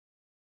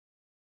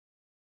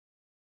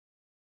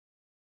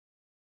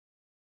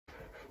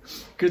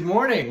Good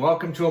morning.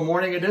 Welcome to a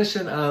morning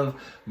edition of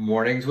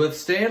Mornings with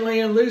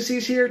Stanley, and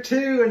Lucy's here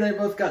too, and they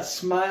both got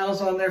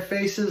smiles on their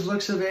faces,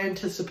 looks of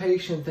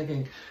anticipation,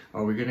 thinking,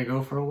 are we gonna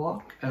go for a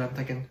walk? And I'm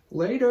thinking,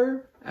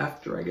 later,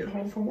 after I get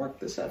home from work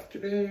this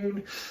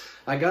afternoon.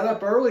 I got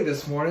up early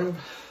this morning.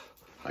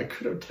 I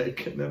could have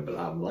taken them, but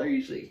I'm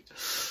lazy.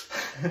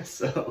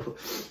 So,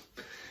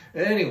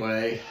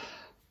 anyway,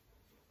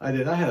 I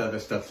had other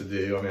stuff to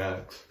do. I mean, I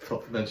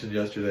mentioned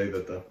yesterday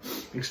that the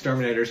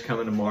exterminator's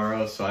coming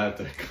tomorrow, so I have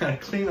to kind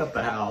of clean up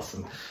the house.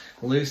 And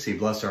Lucy,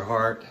 bless her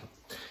heart,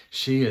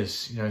 she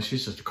is,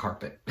 she's just a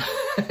carpet.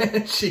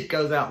 She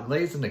goes out and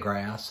lays in the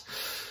grass,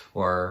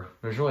 or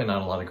there's really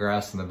not a lot of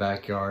grass in the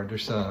backyard.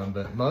 There's some,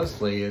 but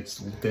mostly it's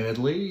dead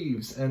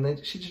leaves, and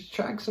then she just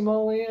tracks them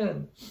all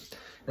in.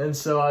 And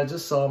so I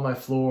just saw my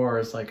floor.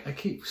 It's like I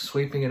keep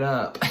sweeping it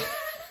up.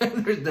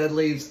 There's dead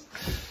leaves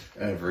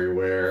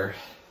everywhere.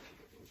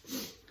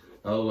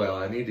 Oh well,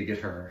 I need to get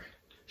her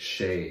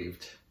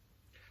shaved.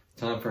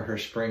 Time for her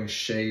spring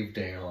shave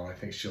down. I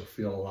think she'll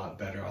feel a lot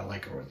better. I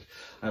like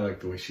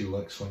the way she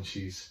looks when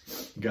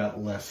she's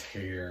got less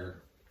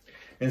hair.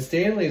 And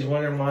Stanley's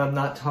wondering why I'm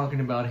not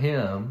talking about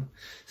him.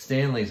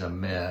 Stanley's a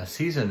mess.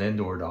 He's an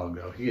indoor dog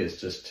though. He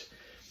just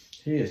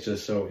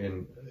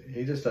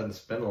doesn't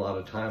spend a lot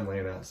of time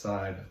laying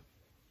outside.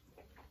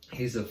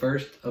 He's the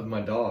first of my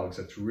dogs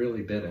that's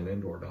really been an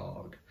indoor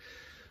dog.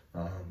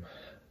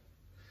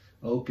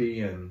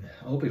 Opie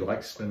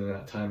likes spending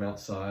that time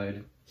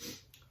outside.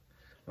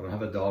 I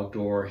have a dog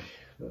door.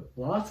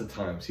 Lots of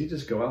times he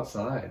just go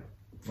outside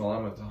while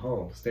I'm at the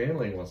home.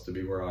 Stanley wants to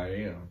be where I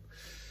am.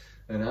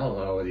 And I don't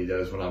know what he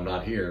does when I'm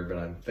not here, but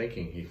I'm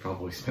thinking he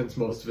probably spends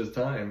most of his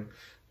time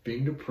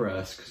being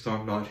depressed because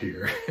I'm not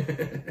here.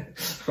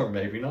 Or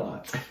maybe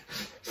not.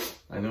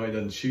 I know he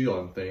doesn't chew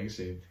on things.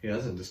 He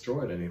hasn't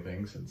destroyed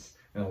anything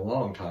in a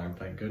long time,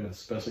 thank goodness,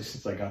 especially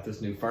since I got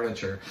this new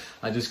furniture.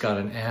 I just got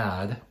an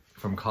ad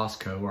from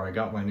Costco where I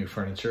got my new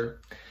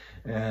furniture,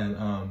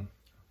 and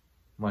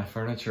my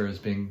furniture is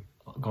going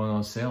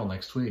on sale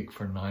next week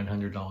for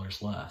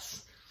 $900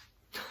 less.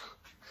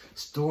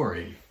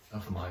 Story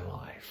of my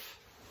life.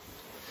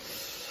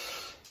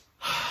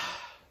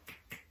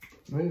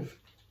 Move.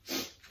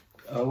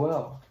 Oh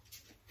well.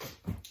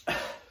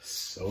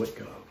 So it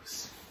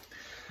goes.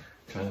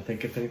 Trying to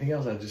think if anything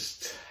else. I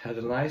just had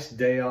a nice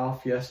day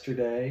off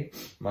yesterday.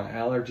 My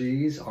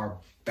allergies are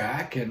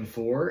back in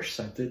force.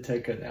 I did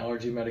take an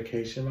allergy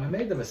medication. I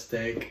made the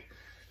mistake.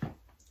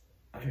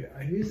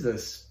 I use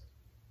this.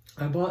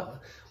 I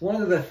bought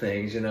one of the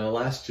things,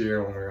 last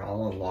year when we were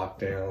all in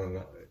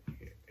lockdown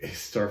and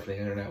surfing the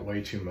internet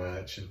way too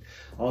much, and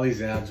all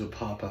these ads would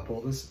pop up.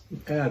 Well, this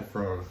ad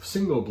for a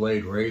single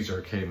blade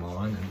razor came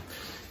on,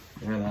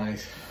 and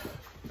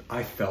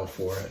I fell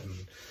for it and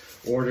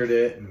ordered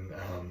it, and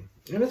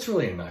it's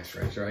really a nice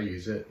razor. I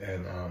use it,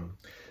 and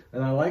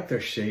I like their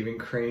shaving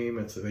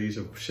cream. They use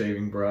a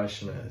shaving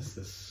brush, and it's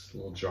this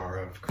little jar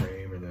of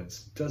cream, and it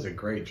does a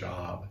great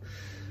job.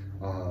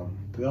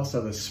 They also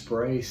have the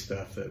spray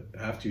stuff that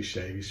after you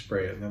shave, you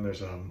spray it, and then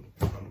there's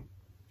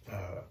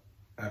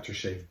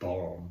aftershave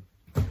balm,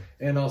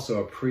 and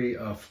also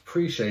a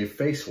pre-shave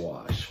face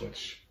wash,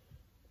 which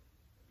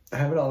I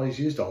haven't always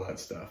used all that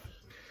stuff.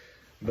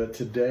 But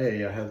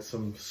today I had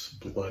some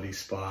bloody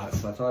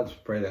spots, so I thought I'd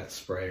spray that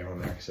spray on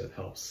there because it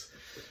helps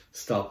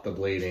stop the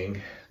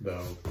bleeding,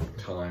 though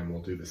time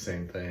will do the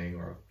same thing,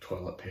 or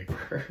toilet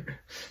paper.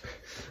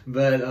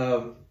 But,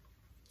 and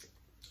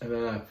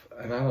I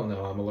don't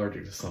know, I'm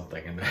allergic to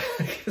something, and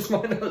I guess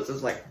my nose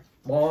is like,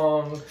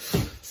 long,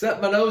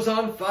 set my nose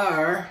on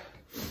fire.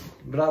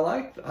 But I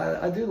like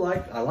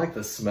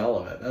the smell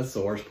of it. That's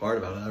the worst part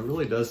about it. It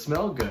really does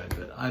smell good,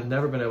 but I've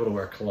never been able to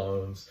wear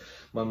colognes.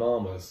 My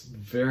mom was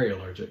very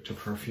allergic to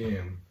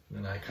perfume,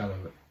 and I kind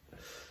of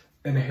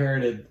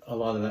inherited a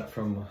lot of that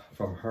from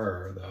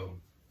her,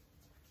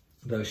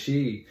 though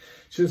she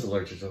was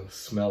allergic to the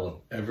smell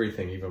of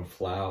everything, even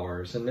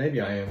flowers, and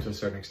maybe I am to a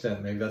certain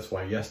extent. Maybe that's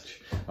why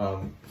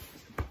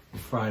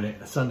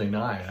Sunday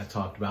night I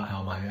talked about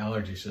how my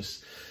allergies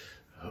just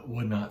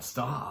would not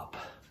stop.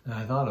 And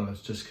I thought it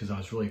was just because I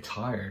was really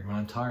tired. When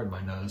I'm tired,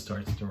 my nose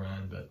starts to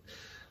run.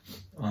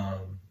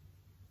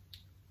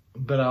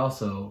 But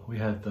also, we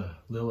had the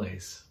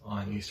lilies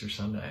on Easter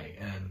Sunday,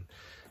 and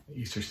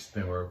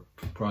they were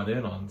brought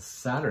in on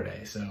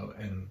Saturday. So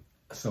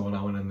when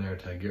I went in there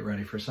to get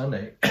ready for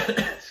Sunday,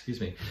 excuse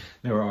me,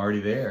 they were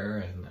already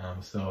there.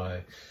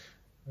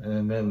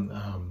 And then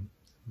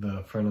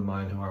the friend of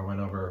mine who I went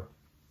over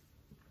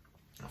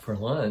for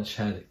lunch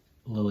had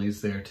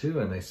lilies there too,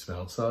 and they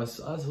smelled. So I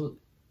was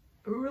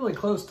really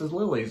close to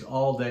lilies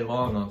all day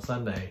long on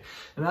Sunday.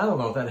 And I don't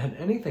know if that had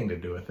anything to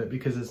do with it,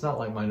 because it's not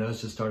like my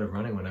nose just started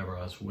running whenever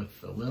I was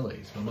with the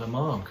lilies. But my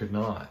mom could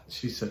not.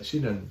 She said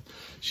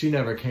she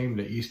never came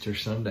to Easter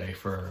Sunday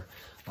for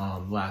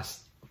I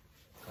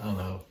don't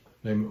know,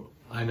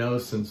 I know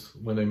since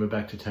when they moved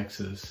back to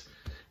Texas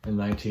in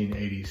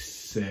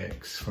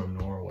 1986 from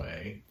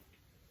Norway,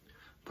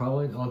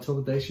 probably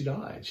until the day she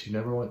died. She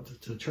never went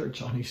to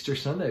church on Easter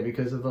Sunday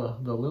because of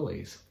the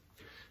lilies.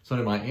 So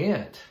my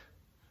aunt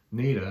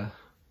Nita,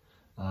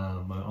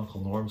 my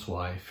Uncle Norm's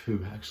wife,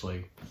 who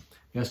actually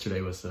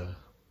yesterday was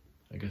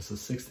I guess the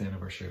 6th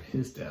anniversary of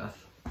his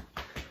death.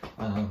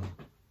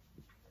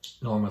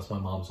 Norm was my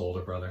mom's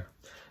older brother.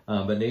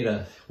 But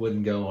Nita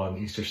wouldn't go on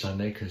Easter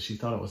Sunday because she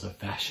thought it was a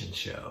fashion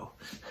show.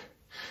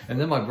 And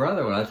then my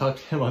brother, when I talked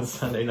to him on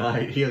Sunday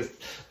night,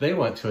 they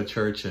went to a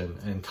church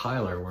in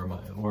Tyler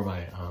where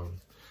my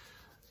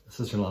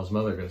sister-in-law's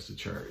mother goes to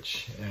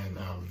church.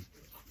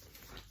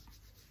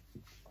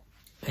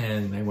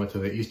 And they went to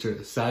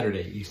the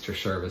Saturday Easter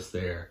service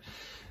there.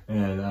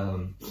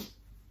 And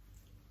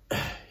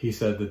he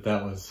said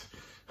that was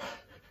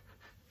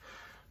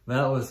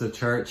the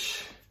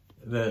church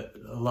that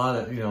a lot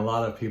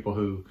of people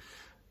who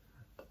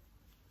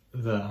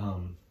the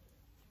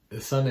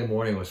Sunday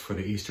morning was for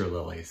the Easter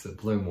lilies that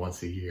bloom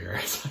once a year.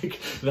 It's like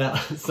that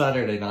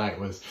Saturday night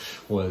was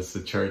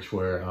the church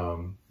where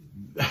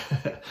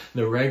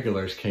the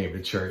regulars came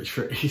to church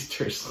for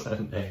Easter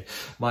Sunday.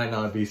 Might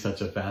not be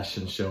such a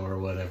fashion show or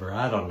whatever,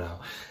 I don't know.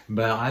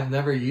 But I've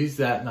never used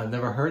that, and I've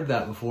never heard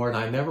that before, and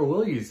I never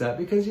will use that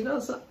because,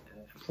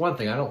 one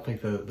thing, I don't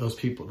think that those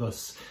people,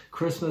 those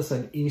Christmas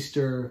and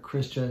Easter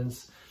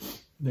Christians,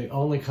 they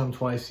only come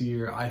twice a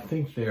year. I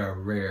think they are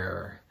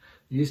rare.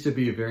 It used to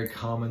be a very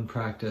common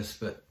practice,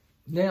 but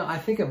now I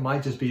think it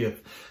might just be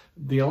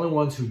the only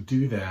ones who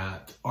do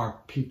that are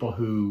people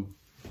who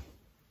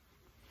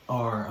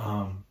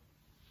are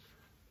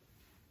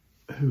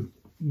who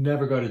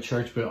never go to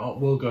church, but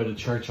will go to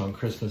church on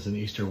Christmas and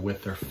Easter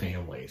with their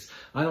families.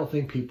 I don't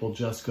think people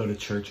just go to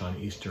church on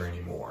Easter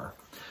anymore.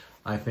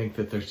 I think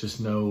that there's just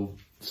no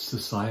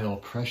societal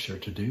pressure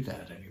to do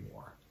that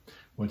anymore,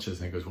 which I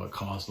think is what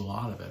caused a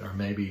lot of it. Or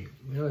maybe,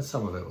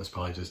 some of it was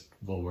probably just,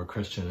 well, we're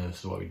Christian and this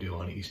is what we do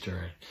on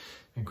Easter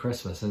and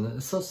Christmas. And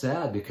it's so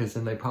sad because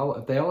then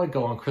they only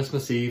go on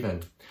Christmas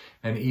Eve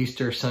and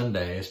Easter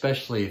Sunday,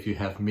 especially if you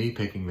have me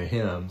picking the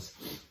hymns.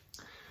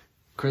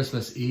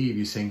 Christmas Eve,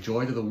 you sing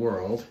Joy to the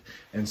World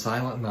and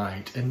Silent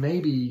Night, and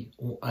maybe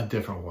a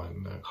different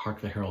one.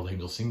 Hark the Herald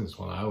Angels Sing is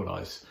one I would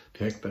always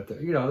pick, but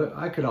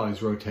I could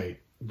always rotate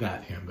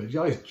that hymn. But you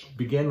always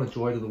begin with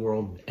Joy to the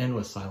World and end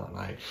with Silent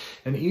Night.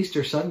 And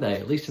Easter Sunday,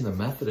 at least in the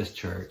Methodist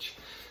Church,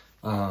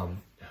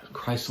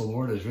 Christ the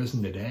Lord is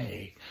risen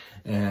today,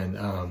 and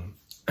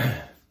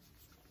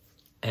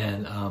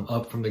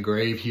up from the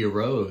grave he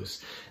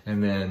arose,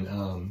 and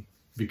then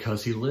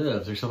because he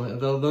lives, or something.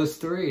 Those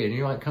three, and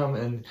you might come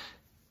and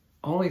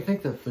only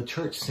think that the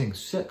church sings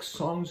 6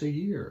 songs a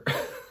year.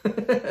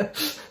 But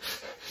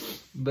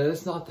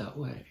it's not that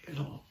way at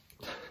all.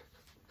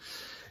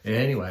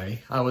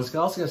 Anyway, I was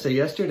also going to say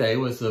yesterday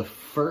was the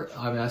first,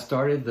 I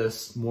started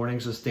this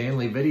Mornings with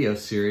Stanley video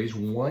series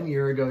 1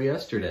 year ago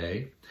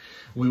yesterday.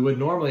 We would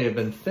normally have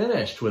been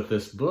finished with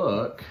this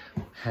book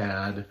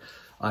had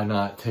I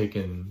not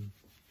taken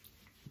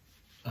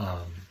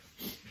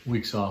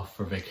weeks off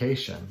for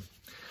vacation.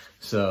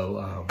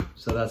 So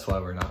that's why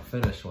we're not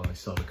finished. Well, we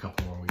still have a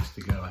couple more weeks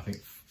to go. I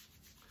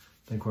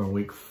think we're in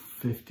week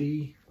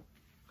 50.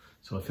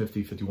 So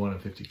 50, 51,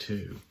 and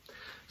 52.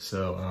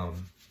 So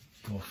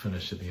we'll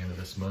finish at the end of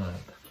this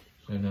month.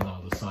 And then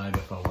I'll decide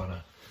if I want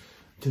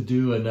to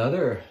do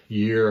another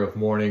year of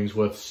Mornings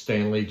with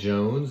Stanley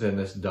Jones and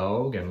this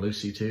dog and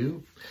Lucy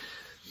too.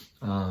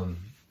 I've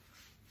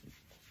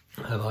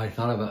already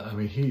thought about,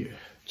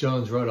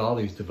 Jones wrote all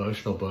these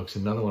devotional books.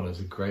 Another one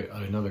is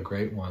another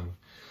great one.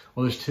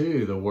 Well, there's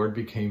 2. The Word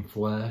Became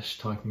Flesh,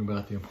 talking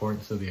about the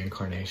importance of the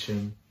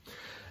incarnation.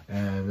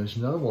 And there's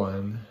another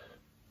one,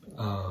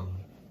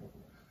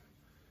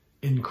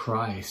 In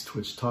Christ,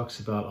 which talks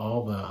about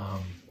all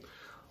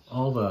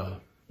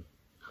the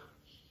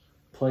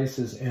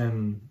places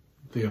in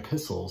the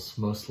epistles,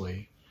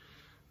 mostly,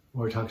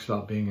 where it talks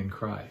about being in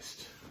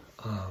Christ.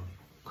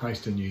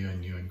 Christ in you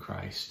and you in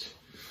Christ.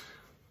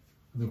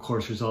 And of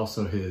course, there's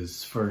also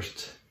his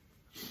first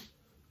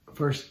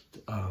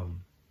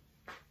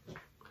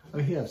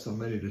he has so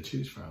many to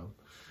choose from.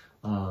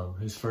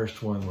 His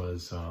first one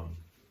was,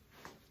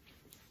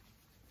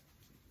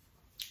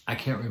 I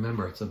can't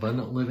remember, it's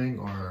Abundant Living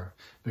or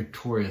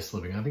Victorious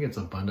Living. I think it's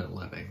Abundant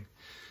Living,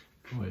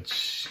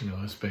 which,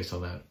 is based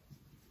on that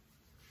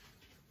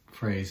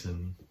phrase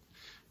in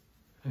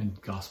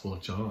Gospel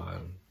of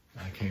John.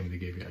 I came to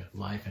give you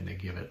life and to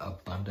give it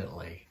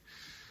abundantly.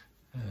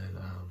 And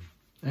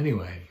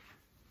anyway,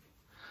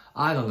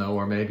 I don't know,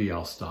 or maybe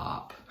I'll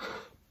stop.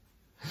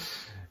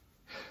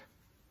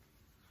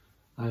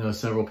 I know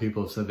several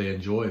people have said they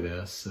enjoy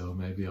this, so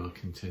maybe I'll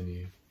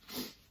continue.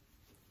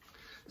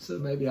 So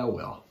maybe I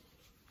will.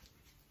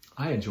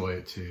 I enjoy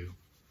it too.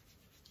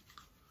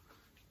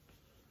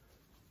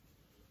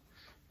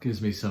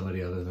 Gives me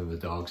somebody other than the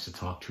dogs to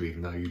talk to,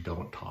 even though you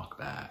don't talk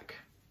back.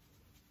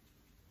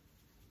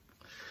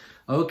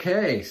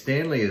 Okay,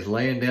 Stanley is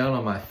laying down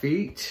on my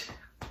feet.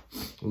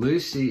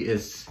 Lucy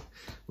is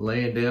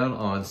laying down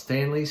on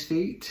Stanley's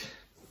feet.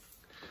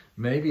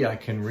 Maybe I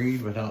can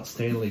read without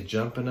Stanley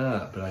jumping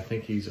up, but I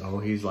think he's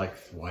like,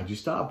 why'd you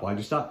stop? Why'd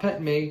you stop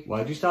petting me?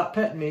 Why'd you stop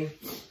petting me?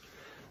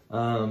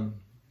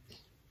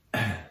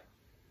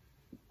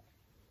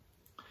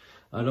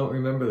 I don't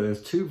remember.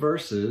 There's 2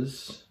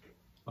 verses.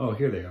 Oh,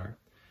 here they are.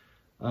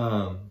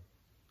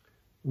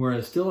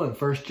 We're still in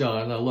 1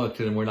 John. I looked,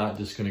 and we're not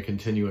just going to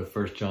continue with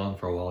 1 John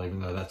for a while,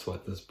 even though that's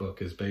what this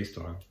book is based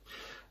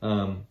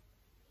on.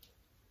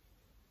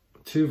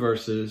 2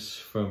 verses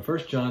from 1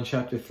 John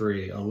chapter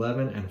 3,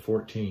 11 and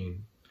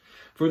 14.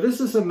 For this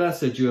is a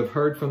message you have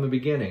heard from the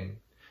beginning,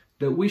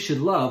 that we should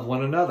love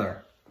one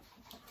another.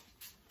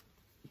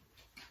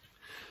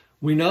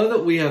 We know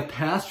that we have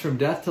passed from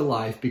death to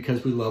life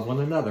because we love one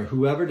another.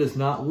 Whoever does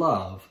not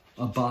love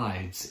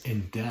abides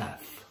in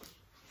death.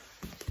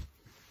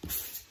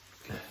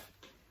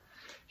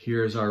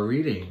 Here's our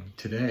reading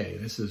today.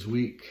 This is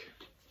week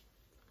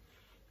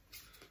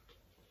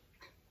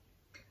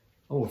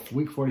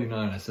 49.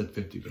 I said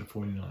 50, but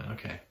 49.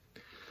 Okay.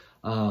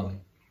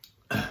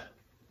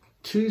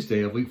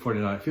 Tuesday of week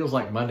 49. It feels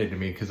like Monday to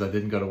me because I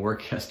didn't go to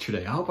work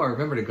yesterday. I hope I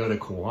remember to go to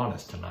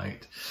Kiwanis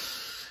tonight.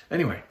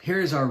 Anyway,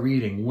 here's our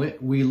reading.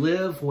 We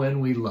live when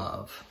we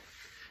love.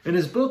 In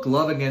his book,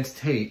 Love Against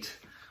Hate,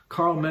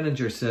 Carl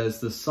Menninger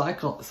says the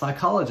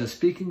psychologist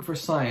speaking for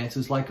science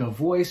is like a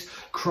voice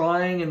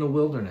crying in the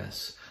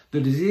wilderness.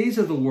 The disease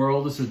of the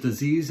world is a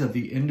disease of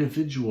the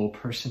individual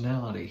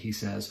personality, he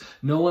says.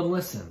 No one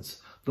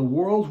listens. The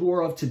world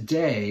war of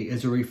today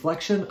is a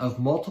reflection of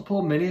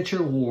multiple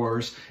miniature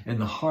wars in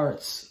the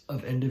hearts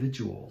of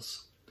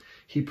individuals.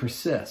 He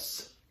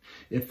persists.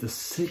 If the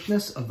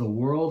sickness of the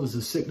world is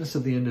the sickness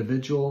of the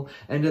individual,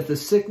 and if the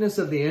sickness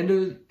of the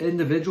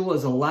individual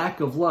is a lack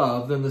of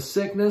love, then the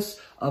sickness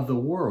of the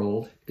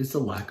world is the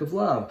lack of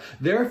love.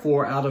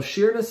 Therefore, out of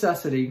sheer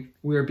necessity,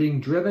 we are being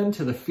driven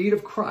to the feet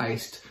of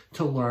Christ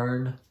to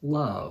learn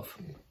love.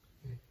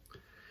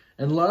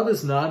 And love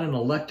is not an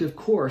elective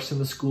course in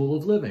the school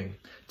of living.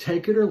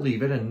 Take it or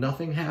leave it and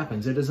nothing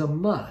happens. It is a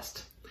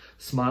must.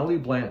 Smiley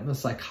Blanton, the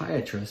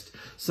psychiatrist,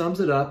 sums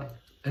it up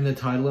in the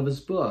title of his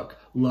book,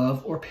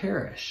 Love or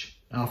Perish.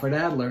 Alfred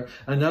Adler,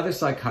 another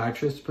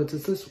psychiatrist, puts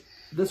it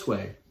this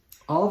way.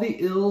 All the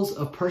ills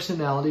of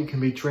personality can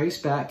be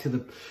traced back to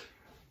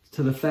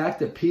the fact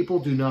that people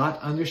do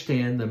not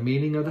understand the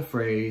meaning of the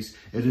phrase,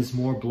 it is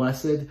more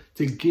blessed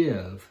to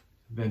give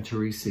than to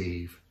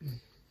receive.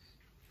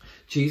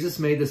 Jesus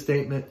made the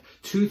statement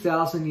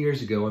 2,000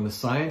 years ago, and the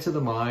science of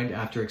the mind,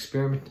 after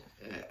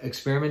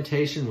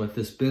experimentation with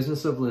this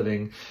business of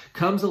living,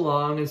 comes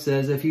along and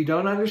says, if you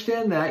don't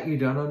understand that, you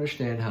don't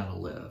understand how to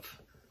live.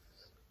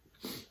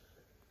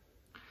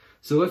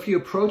 So if you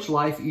approach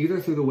life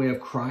either through the way of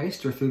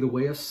Christ or through the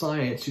way of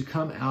science, you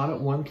come out at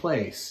one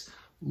place,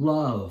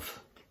 love.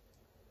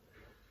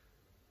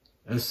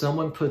 As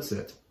someone puts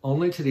it,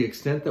 only to the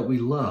extent that we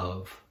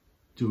love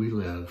do we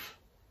live.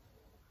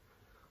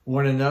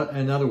 Or in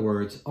other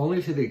words,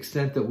 only to the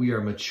extent that we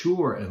are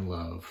mature in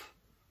love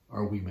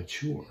are we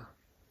mature.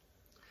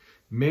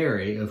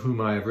 Mary, of whom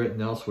I have written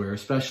elsewhere,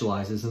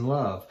 specializes in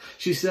love.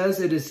 She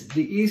says it is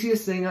the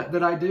easiest thing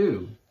that I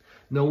do.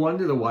 No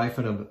wonder the wife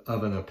of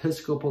an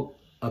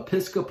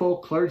Episcopal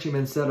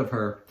clergyman said of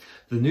her,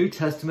 the New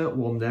Testament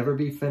will never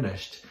be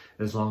finished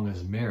as long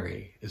as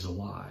Mary is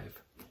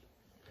alive.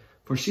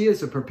 For she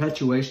is a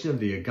perpetuation of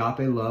the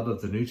agape love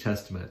of the New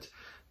Testament,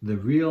 the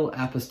real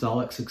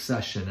apostolic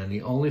succession and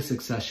the only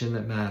succession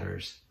that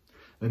matters.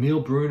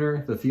 Emil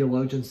Brunner, the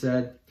theologian,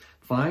 said,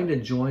 find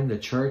and join the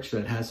church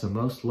that has the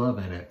most love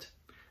in it,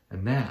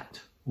 and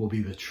that will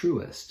be the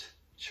truest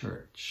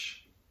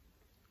church.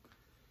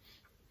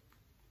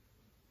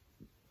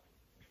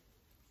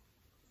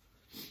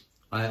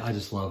 I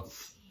just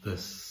love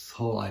this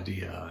whole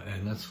idea,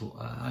 and that's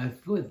I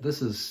feel like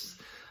this is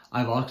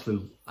I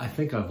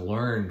think I've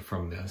learned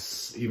from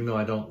this, even though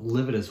I don't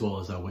live it as well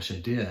as I wish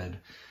I did.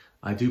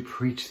 I do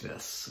preach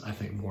this, I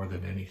think, more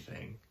than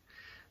anything,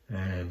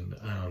 and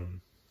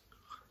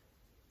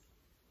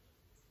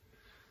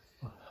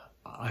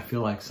I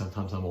feel like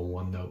sometimes I'm a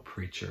one-note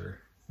preacher,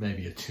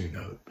 maybe a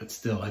two-note, but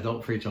still, I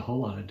don't preach a whole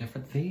lot of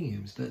different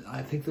themes. But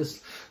I think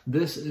this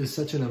is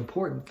such an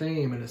important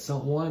theme, and it's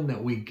not one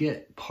that we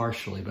get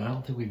partially, but I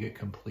don't think we get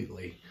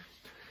completely.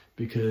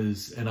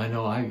 Because, and I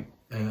know I'm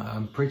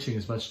preaching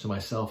as much to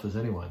myself as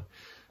anyone,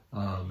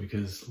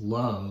 because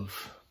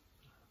love,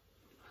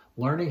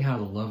 learning how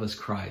to love as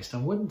Christ,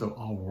 and wouldn't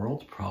all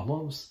world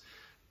problems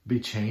be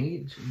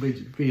changed,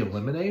 be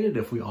eliminated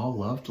if we all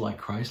loved like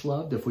Christ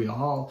loved, if we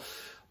all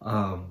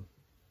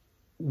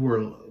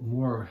were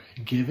more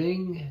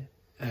giving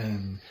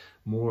and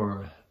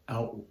more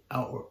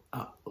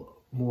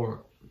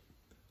more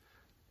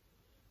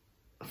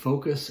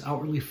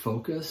outwardly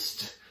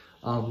focused,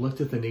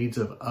 looked at the needs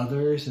of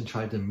others and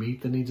tried to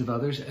meet the needs of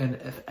others, and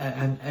if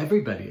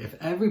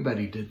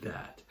everybody did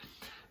that,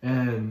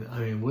 and I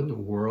mean, wouldn't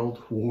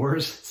world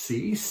wars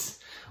cease?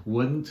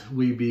 Wouldn't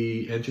we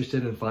be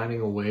interested in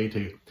finding a way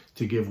to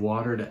give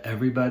water to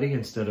everybody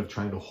instead of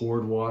trying to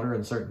hoard water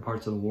in certain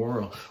parts of the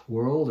world?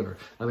 Or,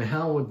 I mean,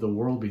 how would the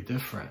world be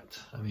different?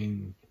 I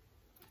mean,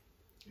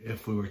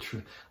 if we were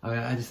true,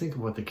 I just think of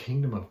what the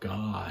kingdom of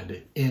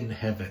God in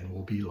heaven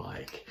will be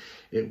like.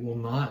 It will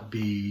not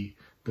be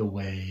the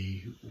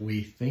way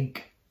we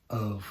think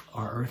of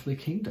our earthly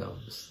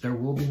kingdoms. There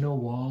will be no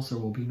walls, there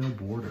will be no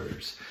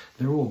borders,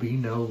 there will be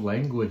no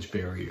language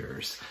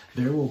barriers,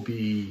 there will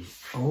be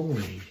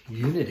only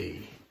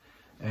unity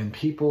and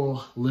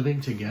people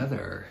living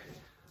together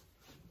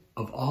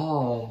of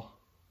all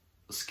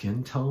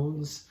skin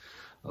tones,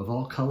 of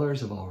all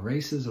colors, of all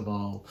races, of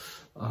all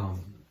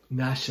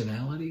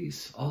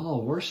nationalities,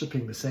 all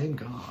worshiping the same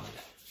God.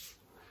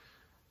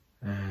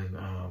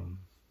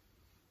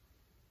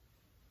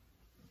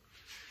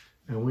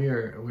 And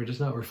we're just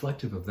not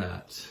reflective of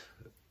that.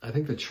 I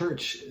think the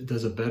church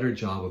does a better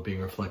job of being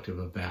reflective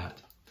of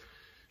that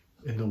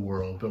in the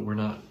world, but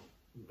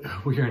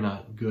we are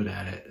not good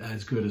at it,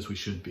 as good as we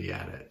should be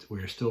at it.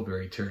 We are still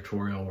very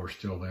territorial. We're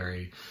still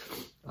very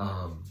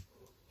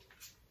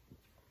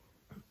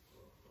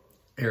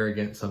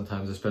arrogant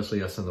sometimes,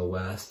 especially us in the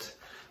West,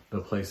 the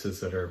places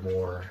that are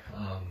more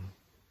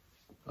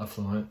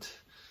affluent.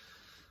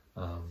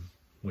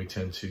 We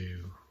tend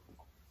to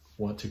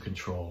want to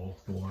control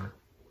more.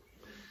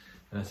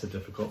 And that's a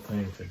difficult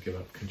thing, to give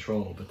up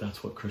control, but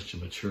that's what Christian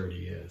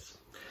maturity is.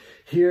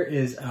 Here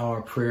is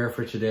our prayer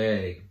for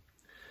today.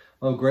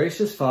 O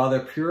gracious Father,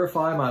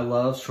 purify my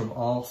loves from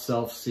all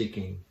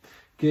self-seeking.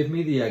 Give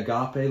me the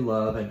agape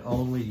love and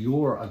only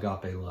your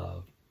agape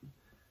love.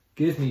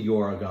 Give me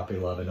your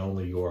agape love and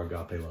only your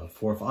agape love.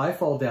 For if I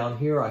fall down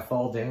here, I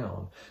fall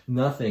down.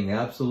 Nothing,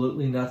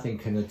 absolutely nothing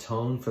can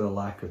atone for the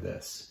lack of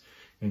this.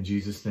 In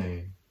Jesus'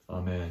 name,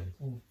 amen.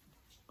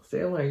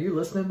 Stanley, are you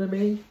listening to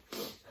me?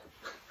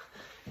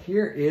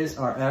 Here is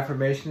our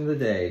affirmation of the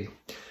day.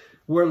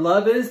 Where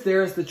love is,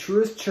 there is the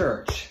truest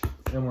church.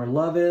 And where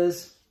love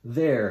is,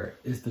 there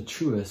is the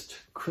truest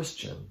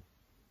Christian.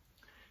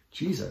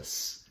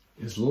 Jesus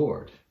is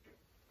Lord.